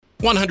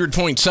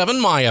100.7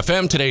 My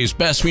FM, today's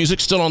best music.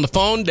 Still on the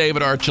phone,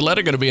 David Arculeta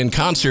going to be in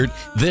concert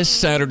this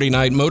Saturday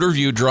night.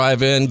 Motorview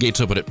Drive-In,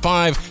 gates open at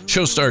 5.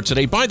 Show starts at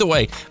 8. By the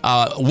way,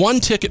 1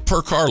 ticket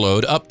per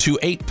carload, up to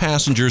 8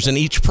 passengers, and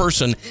each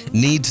person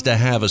needs to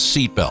have a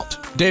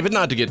seatbelt. David,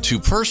 not to get too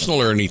personal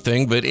or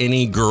anything, but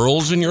any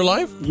girls in your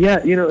life?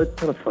 Yeah, it's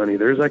kind of funny.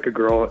 There's like a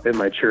girl in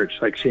my church,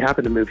 like she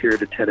happened to move here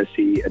to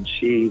Tennessee, and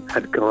she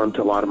had gone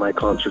to a lot of my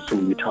concerts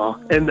in Utah.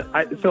 And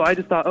so I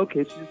just thought,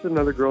 okay, she's just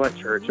another girl at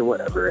church and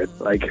whatever. And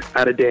like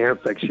at a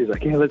dance, like she's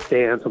like, yeah, let's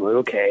dance. I'm like,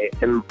 okay.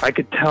 And I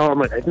could tell, I'm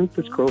like, I think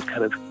this girl's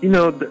kind of,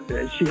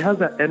 she has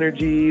that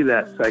energy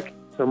that's like,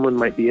 someone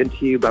might be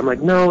into you, but I'm like,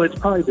 no, it's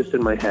probably just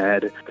in my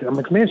head. I'm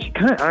like, man, she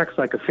kind of acts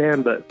like a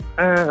fan, but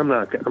I'm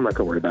not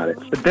gonna worry about it.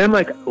 But then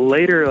like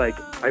later, like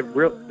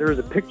there was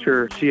a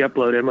picture she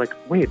uploaded. I'm like,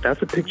 wait,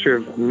 that's a picture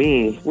of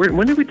me.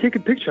 When did we take a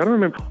picture? I don't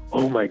remember.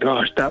 Oh my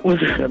gosh, that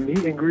was a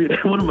meet and greet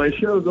at one of my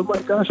shows. Oh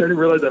my gosh, I didn't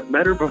realize I've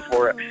met her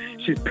before.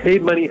 She's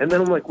paid money. And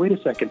then I'm like, wait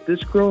a second,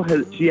 this girl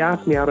she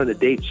asked me out on a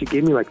date. She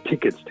gave me like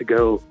tickets to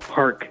go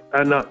park,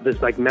 not this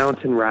like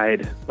mountain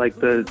ride, like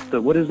the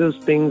what is those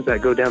things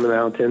that go down the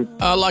mountain?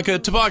 Like a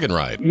toboggan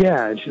ride.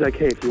 Yeah, and she's like,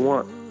 hey, if you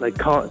want, like,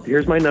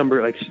 here's my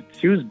number. Like,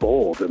 she was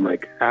bold and,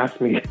 like,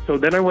 asked me. So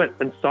then I went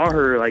and saw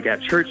her, like,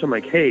 at church. I'm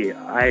like, hey,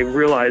 I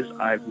realized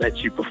I've met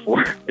you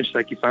before. And she's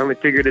like, you finally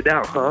figured it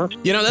out, huh?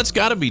 That's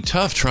got to be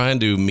tough trying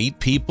to meet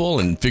people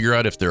and figure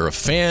out if they're a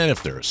fan,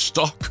 if they're a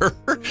stalker,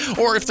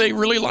 or if they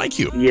really like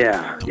you.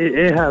 Yeah,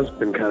 it has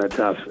been kind of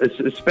tough. It's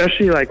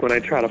especially, like, when I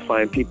try to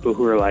find people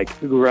who are, like,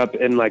 who grew up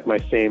in, like, my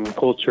same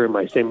culture,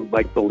 my same,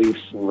 like,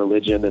 beliefs and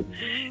religion. And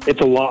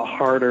it's a lot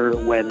harder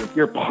when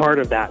you're part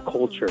of that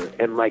culture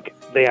and, like,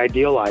 they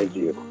idealize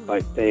you.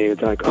 Like it's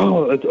like,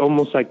 oh, it's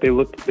almost like they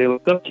look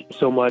up to you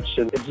so much,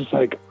 and it's just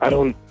like I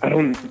don't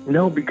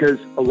know, because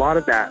a lot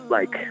of that,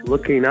 like,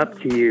 looking up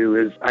to you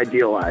is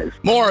idealized.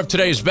 More of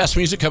today's best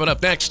music coming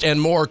up next,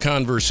 and more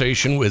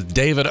conversation with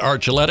David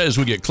Arculeta as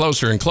we get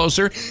closer and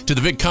closer to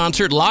the big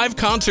concert. Live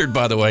concert,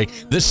 by the way,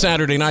 this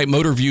Saturday night,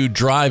 Motorview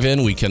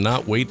Drive-In. We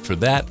cannot wait for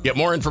that. Get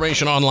more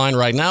information online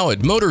right now at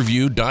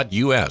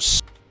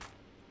motorview.us.